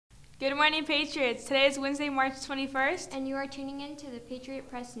Good morning, Patriots. Today is Wednesday, March 21st. And you are tuning in to the Patriot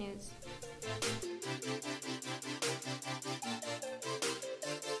Press News.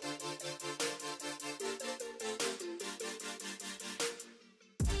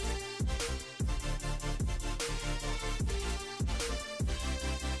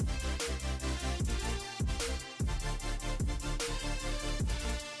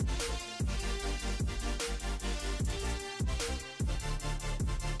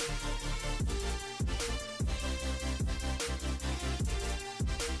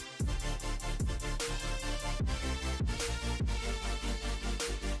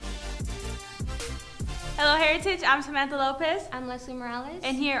 Hello, Heritage. I'm Samantha Lopez. I'm Leslie Morales.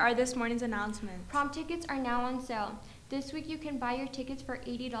 And here are this morning's announcements. Prom tickets are now on sale. This week you can buy your tickets for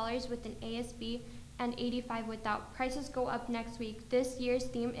 $80 with an ASB and $85 without. Prices go up next week. This year's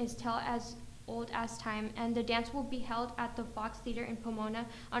theme is Tale as Old as Time, and the dance will be held at the Fox Theater in Pomona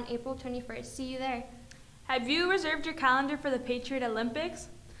on April 21st. See you there. Have you reserved your calendar for the Patriot Olympics?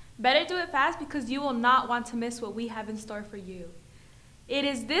 Better do it fast because you will not want to miss what we have in store for you. It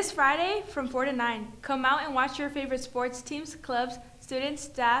is this Friday from 4 to 9. Come out and watch your favorite sports teams, clubs, students,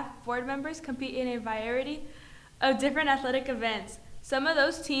 staff, board members compete in a variety of different athletic events. Some of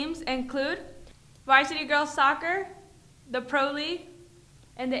those teams include Varsity Girls Soccer, the Pro League,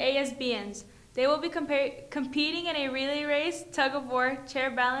 and the ASBNs. They will be competing in a relay race, tug of war, chair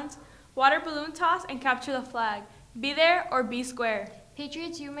balance, water balloon toss, and capture the flag. Be there or be square.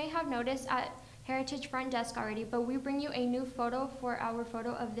 Patriots, you may have noticed at Heritage Front Desk already, but we bring you a new photo for our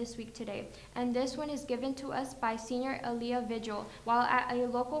photo of this week today. And this one is given to us by senior Aaliyah Vigil. While at a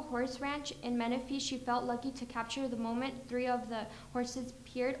local horse ranch in Menifee, she felt lucky to capture the moment 3 of the horses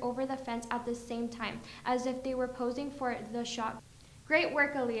peered over the fence at the same time, as if they were posing for the shot. Great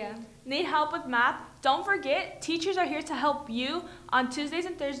work, Aaliyah. Need help with math? Don't forget, teachers are here to help you on Tuesdays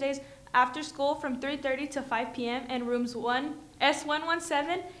and Thursdays after school from 3:30 to 5 p.m. in rooms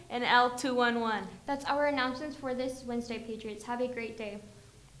S117 and L211. That's our announcements for this Wednesday, Patriots. Have a great day.